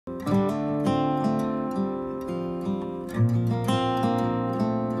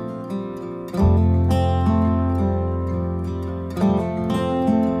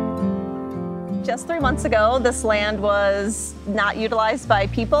Just 3 months ago, this land was not utilized by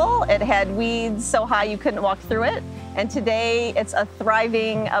people. It had weeds so high you couldn't walk through it. And today it's a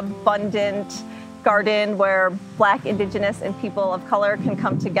thriving, abundant garden where Black, Indigenous, and people of color can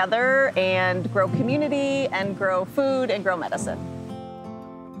come together and grow community and grow food and grow medicine.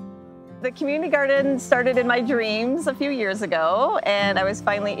 The community garden started in my dreams a few years ago, and I was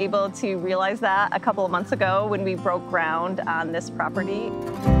finally able to realize that a couple of months ago when we broke ground on this property.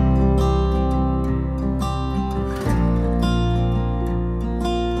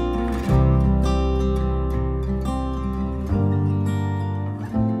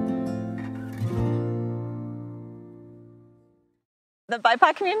 The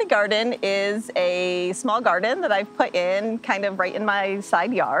BIPOC Community Garden is a small garden that I've put in kind of right in my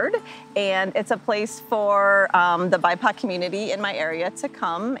side yard. And it's a place for the BIPOC community in my area to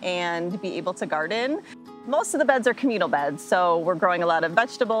come and be able to garden. Most of the beds are communal beds, so we're growing a lot of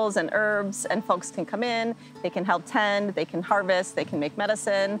vegetables and herbs, and folks can come in, they can help tend, they can harvest, they can make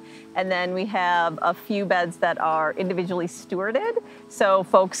medicine. And then we have a few beds that are individually stewarded, so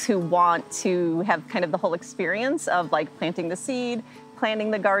folks who want to have kind of the whole experience of like planting the seed, planting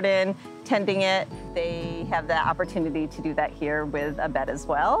the garden, tending it, they have the opportunity to do that here with a bed as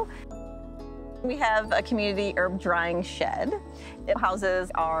well. We have a community herb drying shed. It houses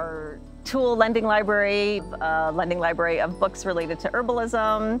our tool lending library, a lending library of books related to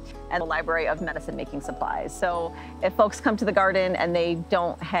herbalism, and a library of medicine making supplies. So if folks come to the garden and they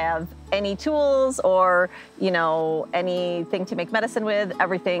don't have any tools or, anything to make medicine with,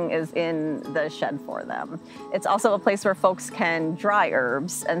 everything is in the shed for them. It's also a place where folks can dry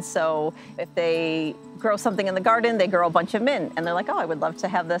herbs. And so if they grow something in the garden, they grow a bunch of mint, and they're like, oh, I would love to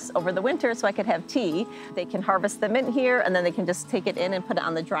have this over the winter so I could have tea. They can harvest the mint here, and then they can just take it in and put it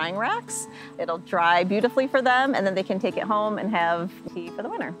on the drying racks. It'll dry beautifully for them, and then they can take it home and have tea for the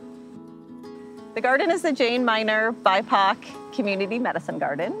winter. The garden is the Jane Miner BIPOC Community Medicine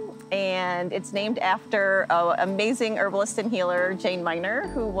Garden, and it's named after an amazing herbalist and healer, Jane Miner,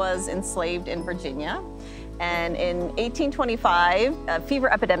 who was enslaved in Virginia. And in 1825, a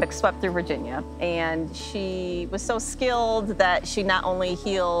fever epidemic swept through Virginia, and she was so skilled that she not only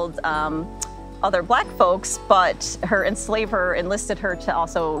healed other Black folks, but her enslaver enlisted her to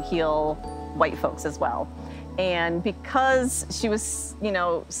also heal white folks as well. And because she was,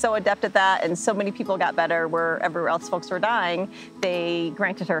 so adept at that, and so many people got better where everywhere else folks were dying, they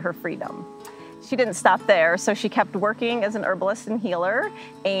granted her freedom. She didn't stop there, so she kept working as an herbalist and healer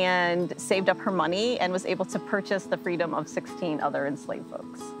and saved up her money and was able to purchase the freedom of 16 other enslaved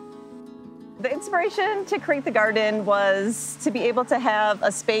folks. The inspiration to create the garden was to be able to have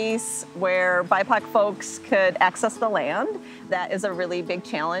a space where BIPOC folks could access the land. That is a really big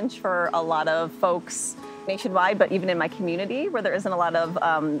challenge for a lot of folks nationwide, but even in my community where there isn't a lot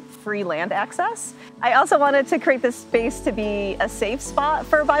of free land access. I also wanted to create this space to be a safe spot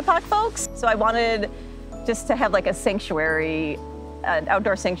for BIPOC folks. So I wanted just to have like a sanctuary, an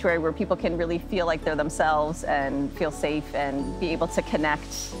outdoor sanctuary where people can really feel like they're themselves and feel safe and be able to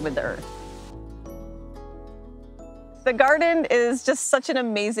connect with the earth. The garden is just such an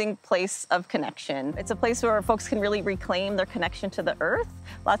amazing place of connection. It's a place where folks can really reclaim their connection to the earth.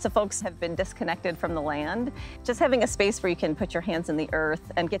 Lots of folks have been disconnected from the land. Just having a space where you can put your hands in the earth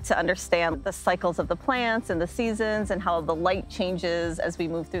and get to understand the cycles of the plants and the seasons and how the light changes as we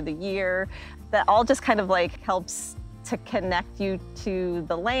move through the year. That all just kind of like helps to connect you to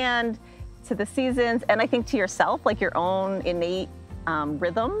the land, to the seasons, and I think to yourself, like your own innate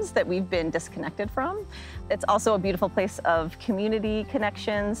rhythms that we've been disconnected from. It's also a beautiful place of community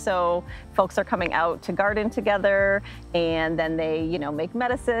connection. So folks are coming out to garden together, and then they, make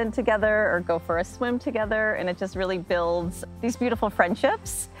medicine together or go for a swim together. And it just really builds these beautiful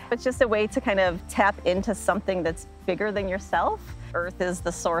friendships. It's just a way to kind of tap into something that's bigger than yourself. Earth is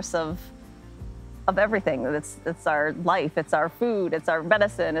the source of everything. It's our life, it's our food, it's our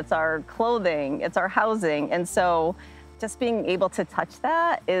medicine, it's our clothing, it's our housing. And so just being able to touch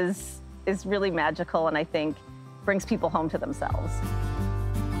that is really magical, and I think brings people home to themselves.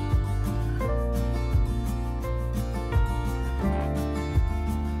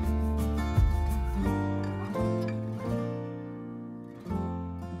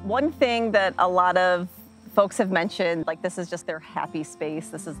 One thing that a lot of folks have mentioned, like this is just their happy space.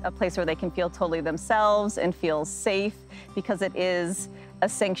 This is a place where they can feel totally themselves and feel safe because it is a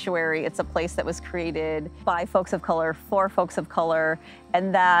sanctuary. It's a place that was created by folks of color, for folks of color,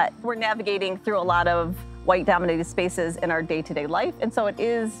 and that we're navigating through a lot of white-dominated spaces in our day-to-day life. And so it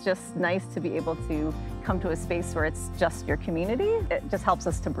is just nice to be able to come to a space where it's just your community. It just helps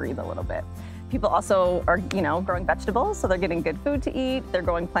us to breathe a little bit. People also are, growing vegetables, so they're getting good food to eat. They're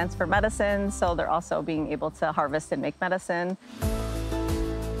growing plants for medicine, so they're also being able to harvest and make medicine.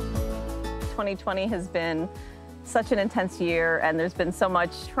 2020 has been such an intense year, and there's been so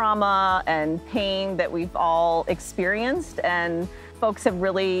much trauma and pain that we've all experienced, and folks have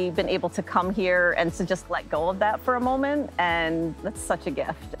really been able to come here and to just let go of that for a moment, and that's such a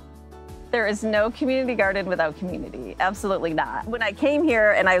gift. There is no community garden without community, absolutely not. When I came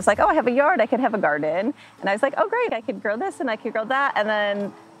here and I was like, oh, I have a yard, I could have a garden. And I was like, oh great, I could grow this and I could grow that. And then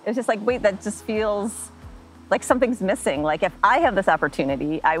it was just like, wait, that just feels like something's missing. Like if I have this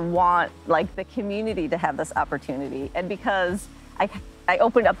opportunity, I want like the community to have this opportunity. And because I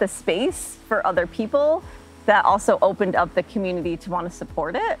opened up this space for other people, that also opened up the community to want to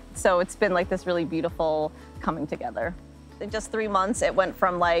support it. So it's been like this really beautiful coming together. In just 3 months, it went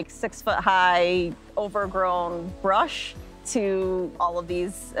from like 6-foot-high overgrown brush to all of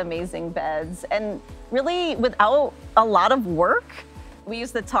these amazing beds. And really without a lot of work. We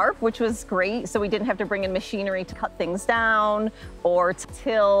used the tarp, which was great, so we didn't have to bring in machinery to cut things down or to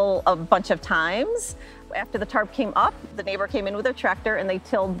till a bunch of times. After the tarp came up, the neighbor came in with their tractor and they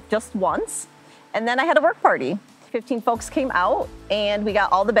tilled just once. And then I had a work party. 15 folks came out and we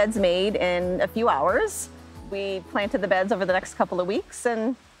got all the beds made in a few hours. We planted the beds over the next couple of weeks,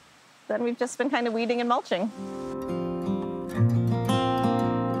 and then we've just been kind of weeding and mulching.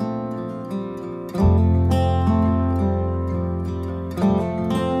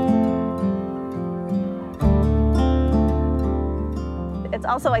 It's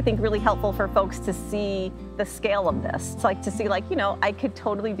also, I think, really helpful for folks to see the scale of this. It's like to see, like, I could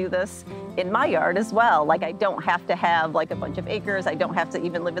totally do this in my yard as well. Like, I don't have to have like a bunch of acres. I don't have to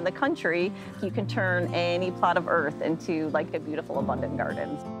even live in the country. You can turn any plot of earth into like a beautiful, abundant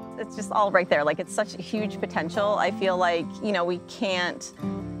garden. It's just all right there. Like, it's such a huge potential. I feel like, we can't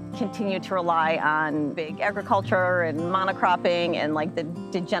continue to rely on big agriculture and monocropping and like the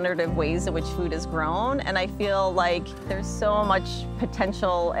degenerative ways in which food is grown. And I feel like there's so much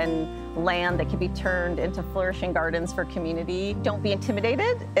potential and land that can be turned into flourishing gardens for community. Don't be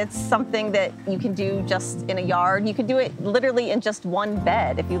intimidated. It's something that you can do just in a yard. You can do it literally in just one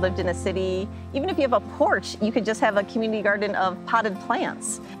bed. If you lived in a city, even if you have a porch, you could just have a community garden of potted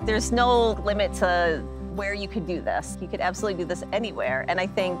plants. There's no limit to where you could do this. You could absolutely do this anywhere. And I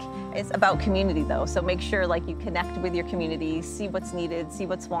think it's about community though. So make sure like you connect with your community, see what's needed, see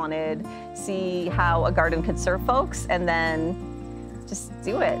what's wanted, see how a garden could serve folks, and then just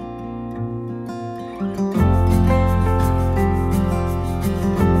do it.